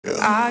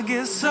I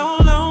get so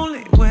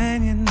lonely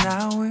when you're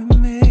not with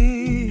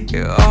me.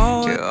 You're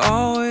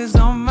always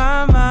on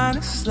my mind.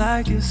 It's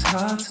like it's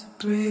hard to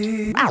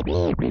breathe.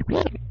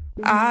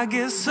 I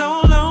get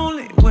so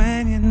lonely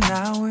when you're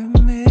not with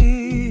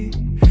me.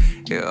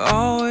 You're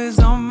always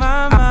on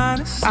my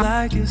mind. It's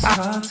like it's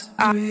hard to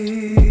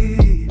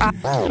breathe.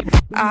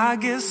 I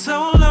get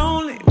so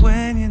lonely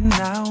when you're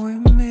not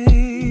with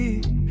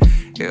me.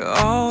 You're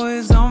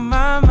always on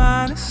my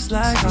mind. It's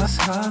like it's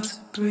hard to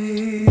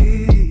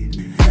breathe.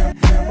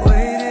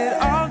 Waited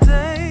all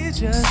day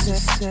just to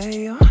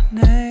say your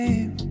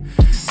name.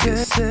 You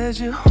said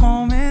you're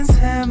home in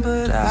 10,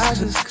 but I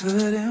just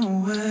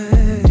couldn't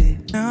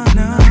wait. No.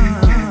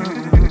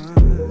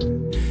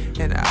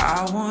 And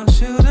I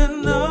want you to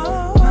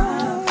know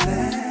my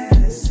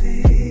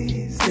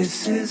fantasies.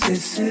 This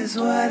is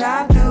what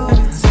I do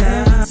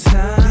every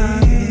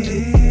time.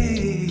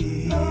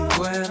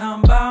 When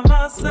I'm by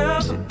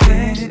myself, a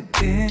painted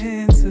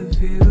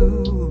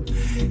interview.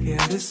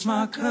 Yeah, this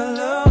my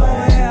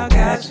colorway. I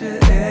got your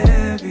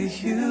every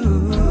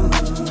hue.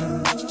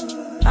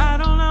 I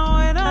don't know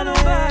wait on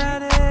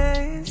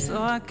nobody,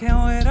 so I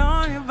can't wait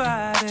on your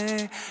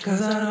body.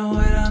 Cause I don't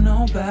wait on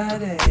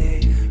nobody.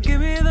 Give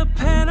me the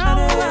pen, I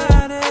don't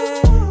write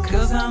it.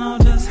 Cause I know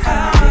just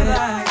how I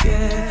like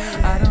it.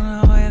 I don't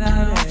know wait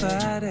on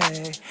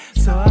nobody,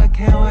 so I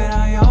can't wait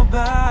on your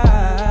body.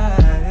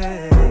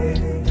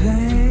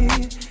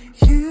 Babe,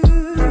 you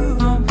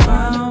on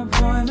my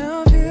point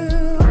of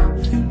view.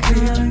 You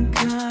feeling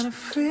kinda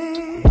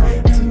free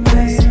to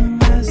make some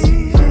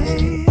messy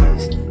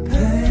face.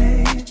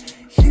 Babe,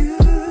 you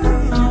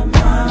on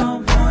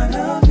my point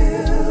of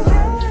view.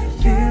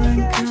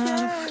 Feeling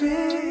kinda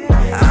free.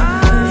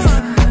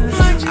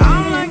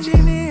 I'm like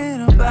Genie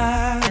in a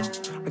bottle.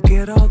 I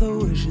get all the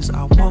wishes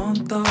I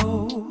want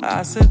though.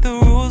 I set the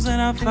rules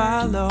and I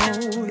follow.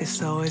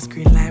 It's always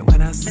green light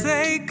when I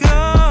say go.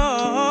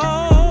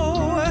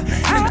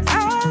 And I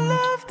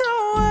love the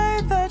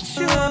way that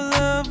you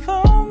love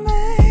on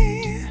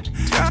me.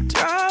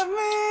 Drive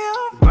me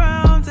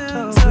around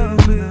into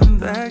the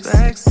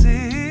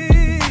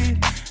backseat.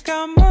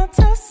 Got my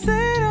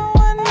tuxedo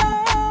when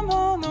I'm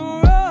on the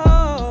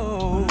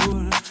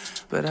road,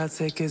 but I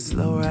take it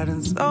slow,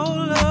 riding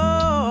solo.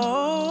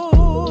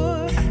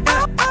 I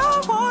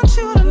want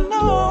you to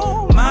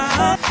know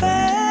my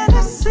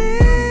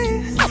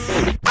fantasies.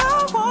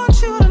 I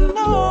want you to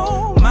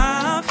know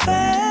my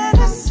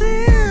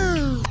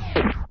fantasies.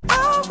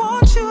 I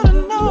want you to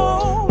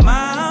know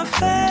my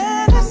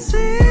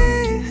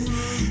fantasies.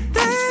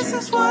 This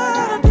is what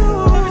I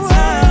do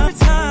every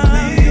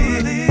time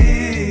you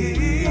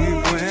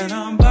leave. When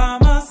I'm by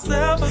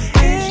myself,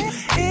 in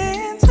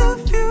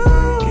interview.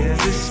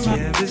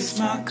 Yeah, this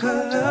my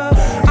color.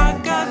 I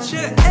got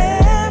your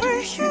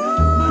every hue.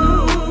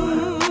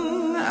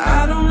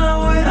 I don't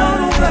know wait on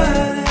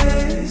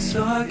nobody,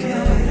 so I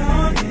can't wait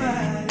on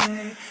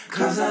nobody.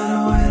 Cause I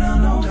don't wait on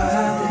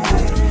nobody.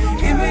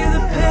 Give me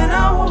the pen, I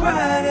will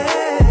write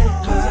it.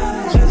 Cause I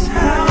know just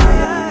how I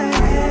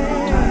like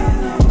it. I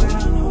don't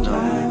wait on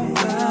nobody.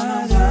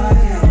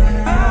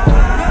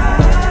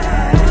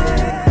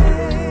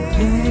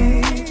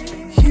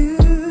 You,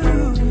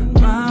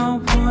 my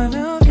own point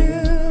of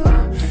view.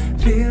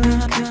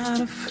 Feeling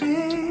kinda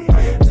free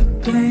to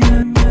play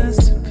the